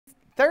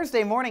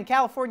Thursday morning,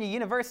 California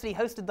University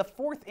hosted the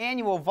 4th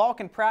annual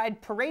Vulcan Pride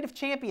Parade of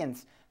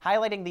Champions,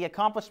 highlighting the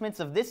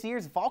accomplishments of this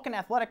year's Vulcan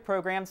athletic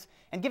programs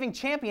and giving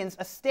champions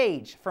a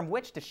stage from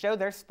which to show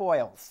their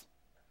spoils.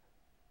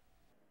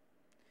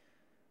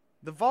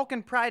 The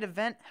Vulcan Pride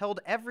event,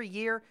 held every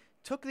year,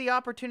 took the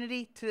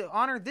opportunity to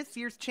honor this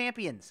year's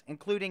champions,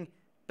 including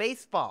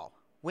baseball,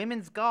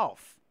 women's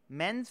golf,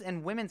 men's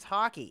and women's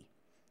hockey,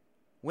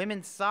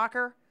 women's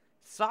soccer,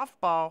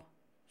 softball,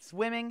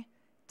 swimming,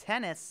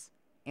 tennis,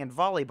 and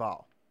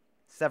volleyball.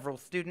 Several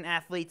student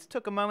athletes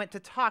took a moment to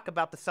talk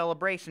about the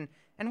celebration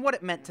and what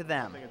it meant to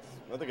them.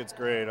 I think it's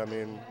great. I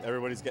mean,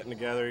 everybody's getting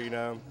together,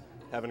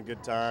 having a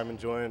good time,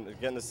 enjoying,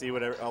 getting to see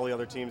what all the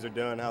other teams are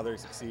doing, how they're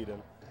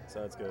succeeding.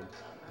 So it's good.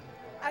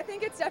 I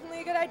think it's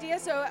definitely a good idea,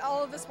 so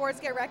all of the sports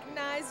get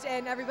recognized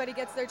and everybody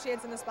gets their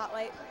chance in the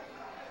spotlight.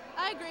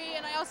 I agree,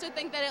 and I also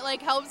think that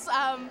it helps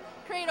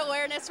create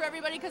awareness for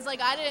everybody, because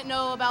I didn't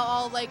know about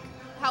all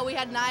how we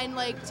had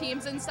 9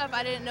 teams and stuff.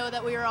 I didn't know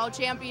that we were all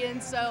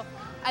champions, so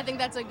I think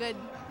that's a good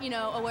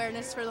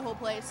awareness for the whole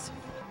place.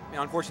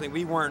 Unfortunately,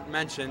 we weren't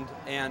mentioned,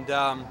 and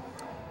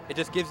it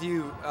just gives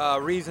you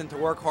a reason to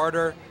work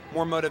harder,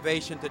 more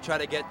motivation to try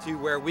to get to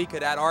where we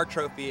could add our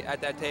trophy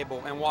at that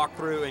table and walk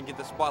through and get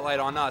the spotlight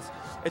on us.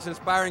 It's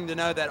inspiring to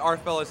know that our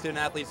fellow student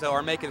athletes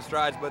are making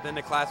strides both in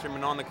the classroom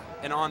and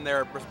on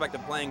their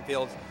respective playing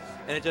fields,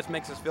 and it just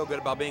makes us feel good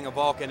about being a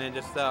Vulcan, and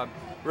just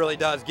really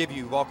does give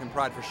you Vulcan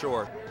pride for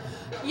sure.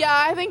 Yeah,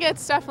 I think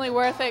it's definitely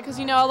worth it, because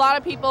a lot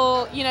of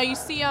people, you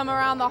see them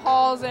around the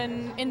halls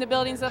and in the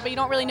buildings, but you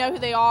don't really know who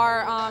they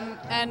are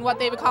and what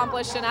they've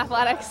accomplished in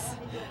athletics.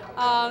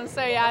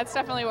 So yeah, it's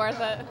definitely worth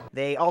it.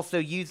 They also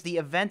used the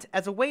event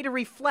as a way to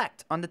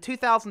reflect on the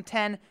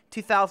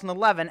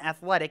 2010-2011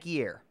 athletic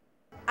year.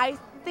 I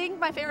think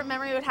my favorite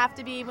memory would have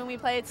to be when we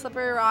played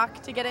Slippery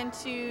Rock to get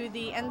into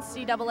the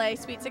NCAA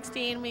Sweet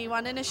 16. We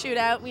won in a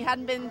shootout. We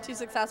hadn't been too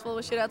successful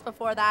with shootouts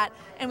before that,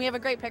 and we have a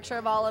great picture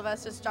of all of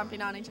us just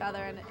jumping on each other,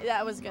 and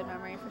that was a good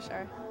memory for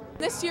sure.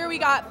 This year we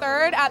got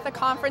 3rd at the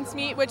conference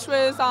meet, which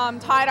was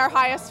tied our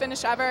highest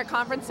finish ever at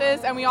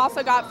conferences, and we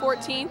also got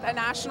 14th at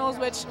nationals,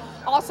 which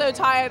also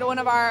tied one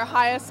of our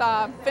highest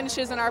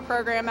finishes in our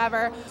program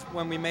ever.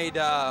 When we made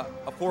a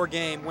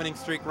 4-game winning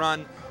streak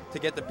run to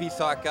get the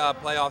PSOC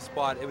playoff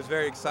spot, it was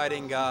very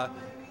exciting. A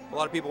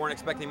lot of people weren't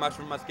expecting much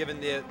from us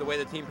given the way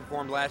the team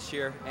performed last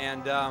year,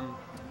 and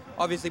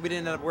obviously we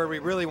didn't end up where we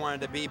really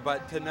wanted to be,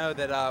 but to know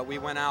that we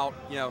went out,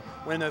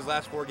 winning those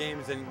last 4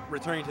 games and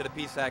returning to the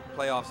PSAC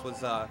playoffs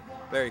was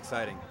very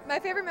exciting. My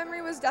favorite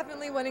memory was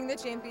definitely winning the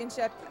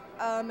championship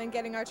and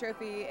getting our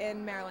trophy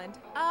in Maryland.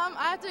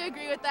 I have to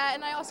agree with that,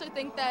 and I also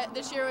think that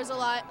this year was a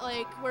lot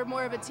we're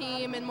more of a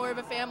team and more of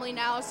a family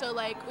now, so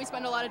we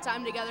spend a lot of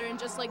time together, and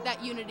just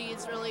that unity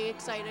is really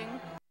exciting.